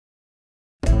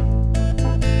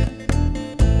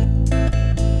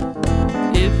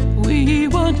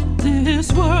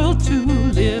world to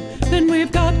live, then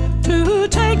we've got to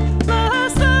take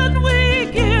less than we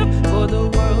give, for the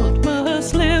world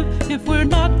must live if we're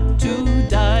not to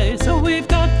die. So we've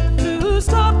got to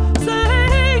stop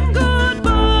saying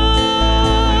goodbye.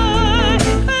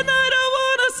 And I don't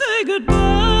want to say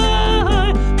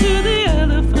goodbye to the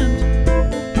elephant.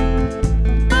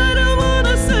 I don't want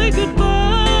to say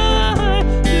goodbye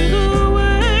to the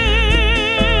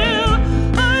whale.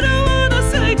 I don't want to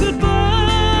say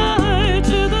goodbye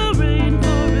to the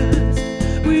rainforest.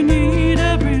 We need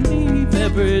every leaf,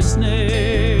 every snail.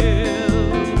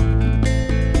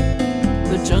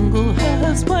 The jungle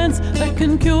has plants that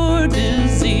can cure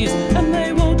disease, and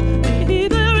they won't be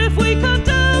there if we cut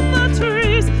down the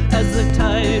trees. As the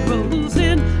tide rolls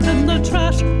in and the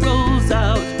trash rolls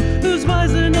out, who's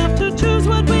wise enough to choose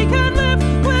what we can live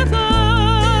without?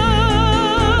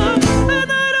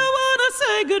 And I don't want to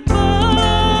say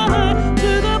goodbye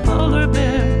to the polar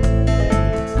bear.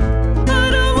 I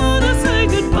don't want to say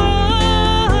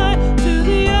goodbye to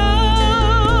the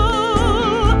owl.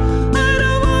 I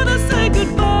don't want to say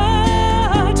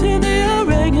goodbye to the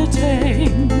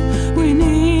orangutan. We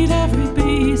need every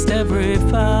beast, every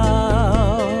fowl.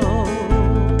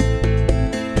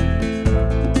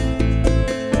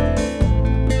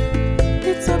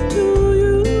 It's up to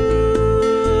you.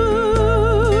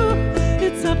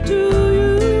 It's up to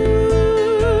you.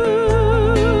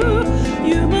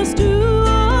 You must do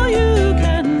all you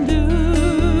can do.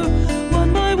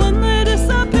 One by one they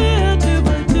disappear, two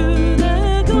by two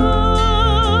they're gone.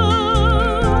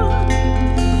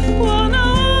 One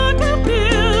arc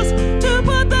appears to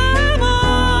put them on.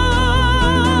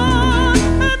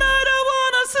 And I don't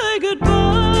want to say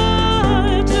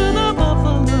goodbye to the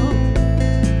buffalo.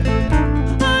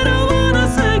 I don't want to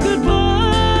say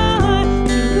goodbye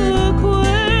to the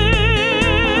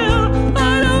quail. I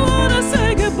don't want to say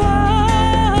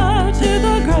goodbye to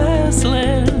the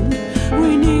grassland.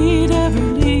 We need every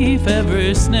leaf,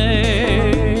 every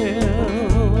snail.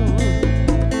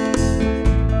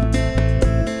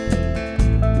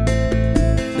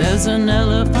 There's an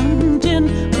elephant in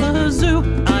the zoo,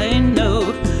 I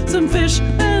know. Some fish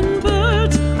and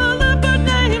birds, a leopard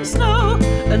named Snow.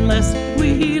 Unless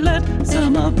we let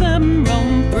some of them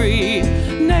roam free,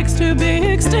 next to be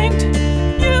extinct,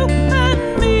 you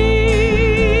and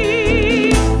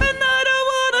me. And I don't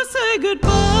want to say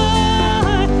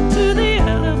goodbye to the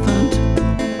elephant.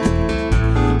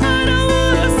 I don't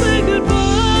want to say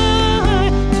goodbye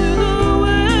to the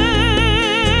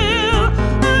whale.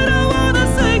 I don't want to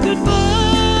say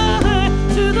goodbye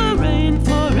to the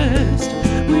rainforest.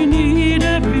 We need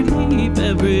every leaf,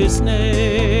 every snail.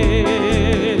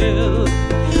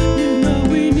 You know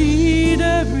we need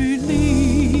every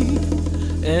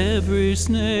leaf, every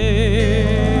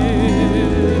snail.